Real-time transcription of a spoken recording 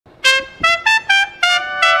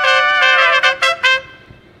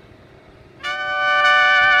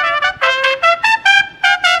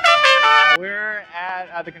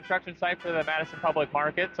the construction site for the Madison Public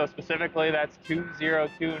Market. So specifically, that's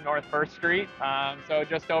 202 North First Street. So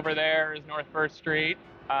just over there is North First Street,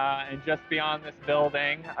 and just beyond this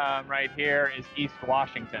building, right here, is East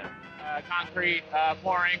Washington. Concrete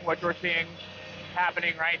pouring, which we're seeing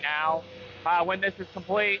happening right now. When this is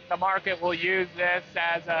complete, the market will use this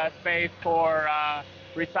as a space for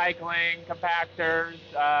recycling compactors,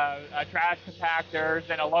 trash compactors,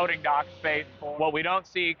 and a loading dock space. What we don't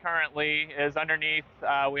see currently is underneath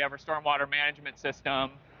we have our stormwater management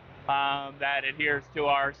system that adheres to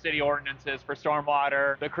our city ordinances for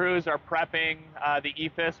stormwater. The crews are prepping the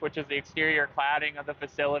EFIS, which is the exterior cladding of the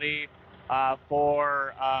facility,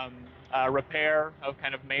 for repair of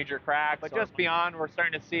kind of major cracks. But just beyond, we're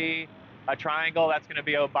starting to see a triangle that's going to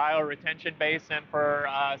be a bioretention basin for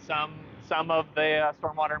some of the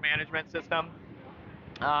stormwater management system.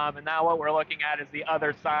 And now what we're looking at is the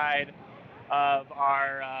other side of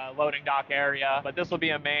our loading dock area. But this will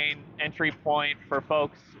be a main entry point for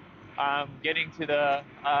folks getting to the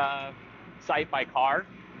site by car.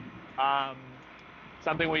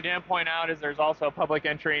 Something we didn't point out is there's also a public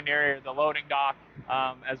entry near the loading dock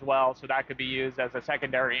as well, so that could be used as a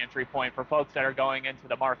secondary entry point for folks that are going into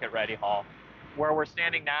the market-ready hall. Where we're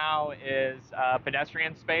standing now is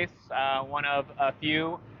pedestrian space, one of a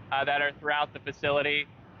few that are throughout the facility.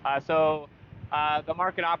 So the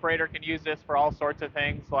market operator can use this for all sorts of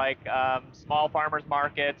things like small farmers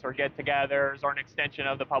markets or get-togethers or an extension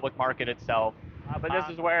of the public market itself. But this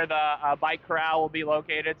is where the bike corral will be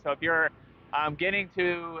located, so if you're getting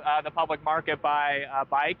to the public market by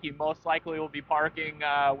bike, you most likely will be parking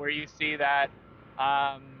where you see that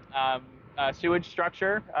sewage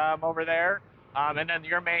structure over there. And then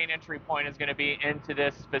your main entry point is going to be into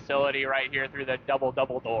this facility right here through the double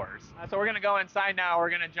doors. So we're going to go inside now. We're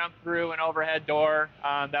going to jump through an overhead door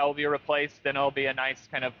that will be replaced, and it'll be a nice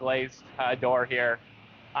kind of glazed door here.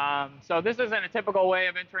 So this isn't a typical way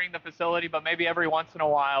of entering the facility, but maybe every once in a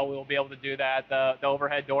while we'll be able to do that. The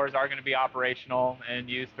overhead doors are going to be operational and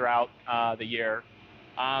used throughout the year.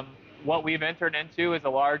 What we've entered into is a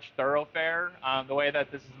large thoroughfare. The way that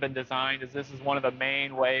this has been designed is this is one of the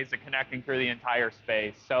main ways of connecting through the entire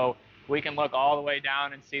space. So we can look all the way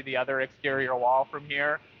down and see the other exterior wall from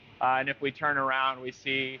here. And if we turn around, we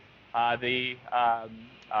see the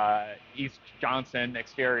East Johnson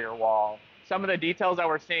exterior wall. Some of the details that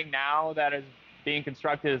we're seeing now that is being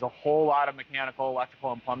constructed is a whole lot of mechanical,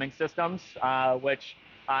 electrical, and plumbing systems, which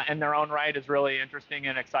in their own right is really interesting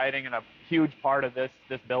and exciting and a huge part of this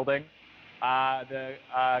building. The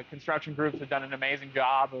construction groups have done an amazing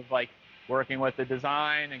job of working with the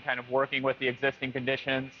design and kind of working with the existing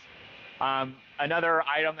conditions. Another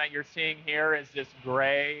item that you're seeing here is this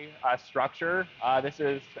gray structure. This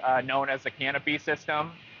is known as the canopy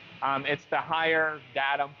system. It's the higher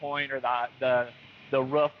datum point or the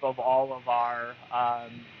roof of all of our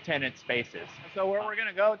tenant spaces. So where we're going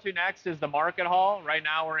to go to next is the market hall. Right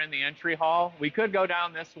now we're in the entry hall. We could go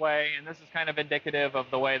down this way, and this is kind of indicative of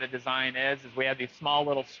the way the design is we have these small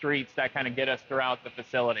little streets that kind of get us throughout the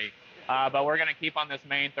facility. But we're going to keep on this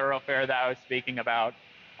main thoroughfare that I was speaking about.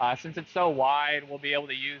 Since it's so wide, we'll be able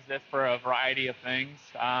to use this for a variety of things.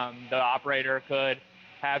 The operator could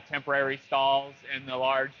have temporary stalls in the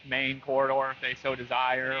large main corridor if they so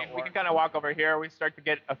desire. We can kind of walk over here. We start to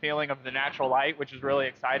get a feeling of the natural light, which is really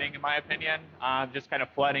exciting in my opinion, just kind of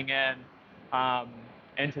flooding in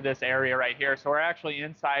into this area right here. So we're actually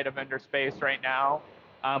inside a vendor space right now,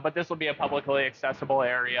 but this will be a publicly accessible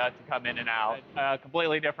area to come in and out. A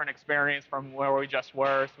completely different experience from where we just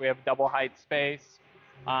were. So we have double height space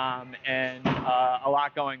and a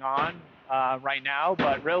lot going on right now,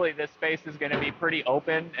 but really this space is going to be pretty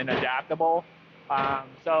open and adaptable.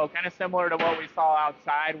 So kind of similar to what we saw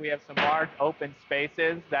outside, we have some large open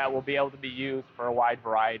spaces that will be able to be used for a wide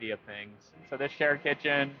variety of things. So this shared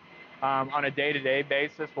kitchen on a day-to-day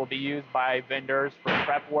basis will be used by vendors for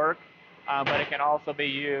prep work, but it can also be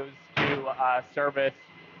used to service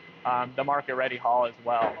the market-ready hall as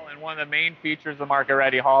well. And one of the main features of the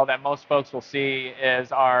market-ready hall that most folks will see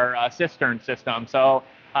is our cistern system. So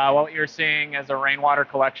what you're seeing is a rainwater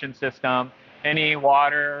collection system. Any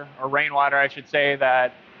water, or rainwater I should say,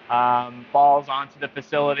 that falls onto the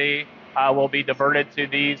facility will be diverted to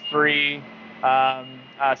these three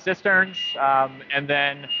cisterns and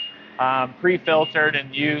then pre-filtered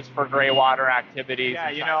and used for gray water activities. Yeah,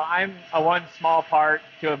 you know, I'm one small part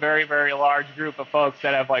to a very, very large group of folks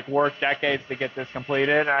that have worked decades to get this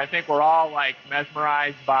completed. And I think we're all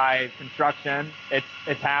mesmerized by construction.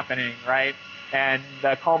 It's happening, right? And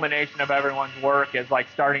the culmination of everyone's work is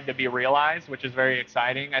starting to be realized, which is very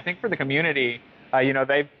exciting. I think for the community, you know,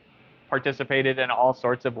 they've participated in all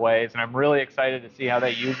sorts of ways, and I'm really excited to see how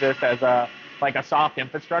they use this as a soft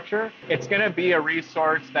infrastructure. It's going to be a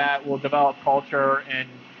resource that will develop culture in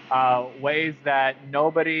ways that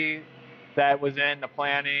nobody that was in the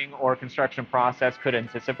planning or construction process could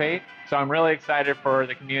anticipate. So I'm really excited for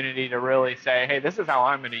the community to really say, hey, this is how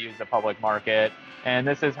I'm going to use the public market, and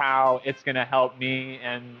this is how it's going to help me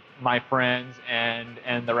and my friends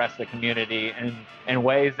and the rest of the community in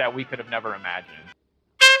ways that we could have never imagined.